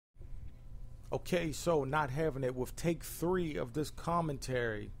Okay, so not having it with take 3 of this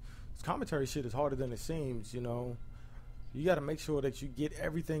commentary. This commentary shit is harder than it seems, you know. You got to make sure that you get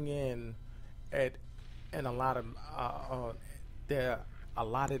everything in at an allotted, the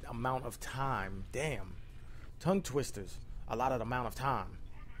allotted amount of time. Damn. Tongue twisters. Allotted amount of time.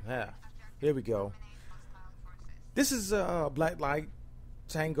 Yeah. Here we go. This is Blacklight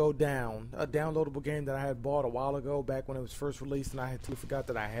Tango Down, a downloadable game that I had bought a while ago, back when it was first released, and I had totally forgot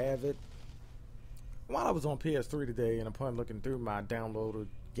that I have it. While I was on PS3 today, and upon looking through my downloaded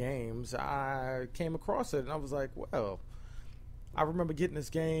games, I came across it, and I was like, well, I remember getting this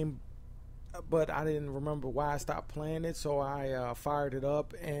game, but I didn't remember why I stopped playing it, so I fired it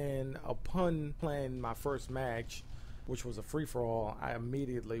up, and upon playing my first match, which was a free-for-all, I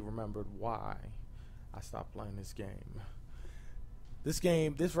immediately remembered why I stopped playing this game.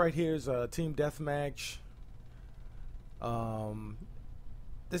 This right here is a team deathmatch.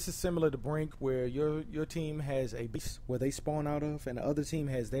 This is similar to Brink, where your team has a base where they spawn out of, and the other team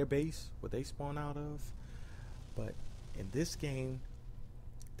has their base where they spawn out of. But in this game,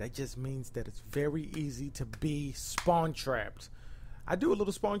 that just means that it's very easy to be spawn trapped. I do a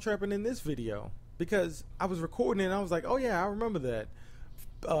little spawn trapping in this video because I was recording it and I was like, oh yeah, I remember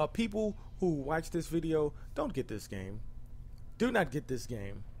that. People who watch this video, don't get this game. Do not get this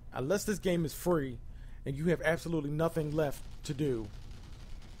game. Unless this game is free and you have absolutely nothing left to do.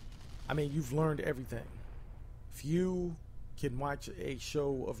 I mean, you've learned everything. If you can watch a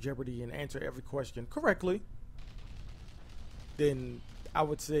show of Jeopardy and answer every question correctly, then I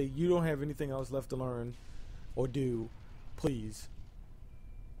would say you don't have anything else left to learn or do. Please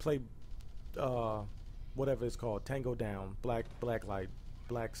play whatever it's called, Tango Down, Blacklight,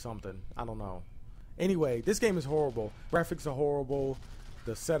 Black something. I don't know. Anyway, this game is horrible. Graphics are horrible.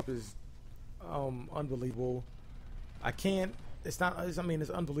 The setup is unbelievable. It's not. I mean, it's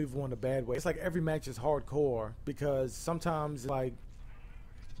unbelievable in a bad way. It's like every match is hardcore because sometimes, like,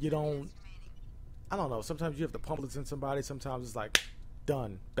 you don't. I don't know. Sometimes you have to pump it in somebody. Sometimes it's like,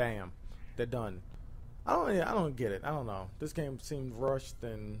 done, bam, they're done. I don't get it. I don't know. This game seemed rushed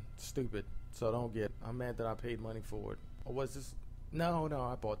and stupid, so I don't get it. I'm mad that I paid money for it. Or was this? No,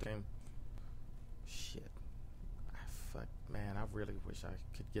 I bought the game. Shit. Fuck, man, I really wish I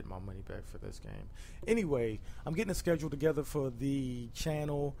could get my money back for this game. Anyway, I'm getting a schedule together for the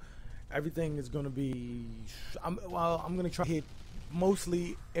channel. Everything is going to be... I'm going to try to hit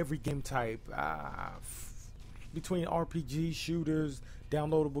mostly every game type. Between RPG, shooters,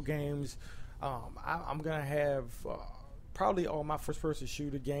 downloadable games. I'm going to have probably all my first-person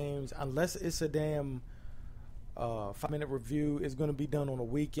shooter games, unless it's a damn 5-minute review. It's going to be done on a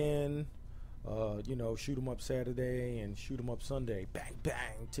weekend. You know, shoot 'em up Saturday and shoot 'em up Sunday. Bang,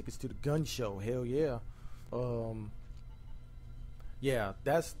 bang. Tickets to the gun show. Hell yeah. Yeah,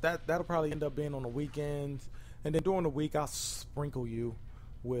 that'll probably end up being on the weekends. And then during the week, I'll sprinkle you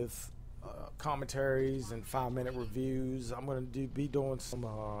with commentaries and 5-minute reviews. I'm going to be doing some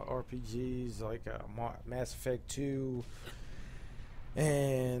RPGs like Mass Effect 2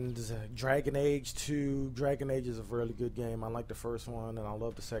 and Dragon Age 2. Dragon Age is a really good game. I like the first one and I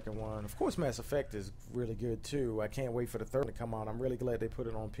love the second one. Of course, Mass Effect is really good too. I can't wait for the third to come out. I'm really glad they put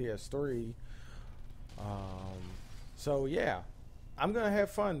it on PS3. So yeah, I'm gonna have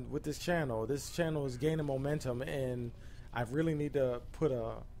fun with this channel. This channel is gaining momentum, and I really need to put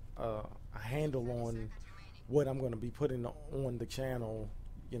a handle on what I'm going to be putting on the channel,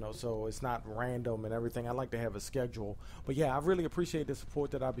 you know, so it's not random and everything. I like to have a schedule. But yeah, I really appreciate the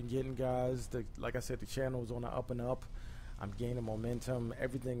support that I've been getting, guys. Like I said, the channel is on the up and up. I'm gaining momentum.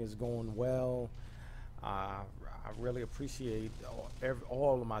 Everything is going well. I really appreciate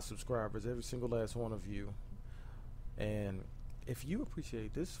all of my subscribers, every single last one of you. And if you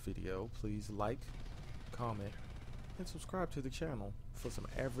appreciate this video, please like, comment, and subscribe to the channel for some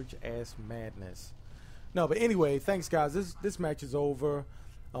average ass madness. No, but anyway, thanks guys. This match is over.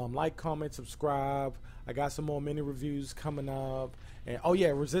 Like, comment, subscribe. I got some more mini reviews coming up. And oh yeah,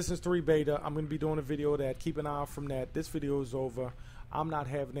 Resistance 3 beta. I'm going to be doing a video of that. Keep an eye out from that. This video is over. I'm not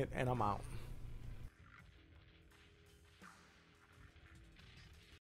having it, and I'm out.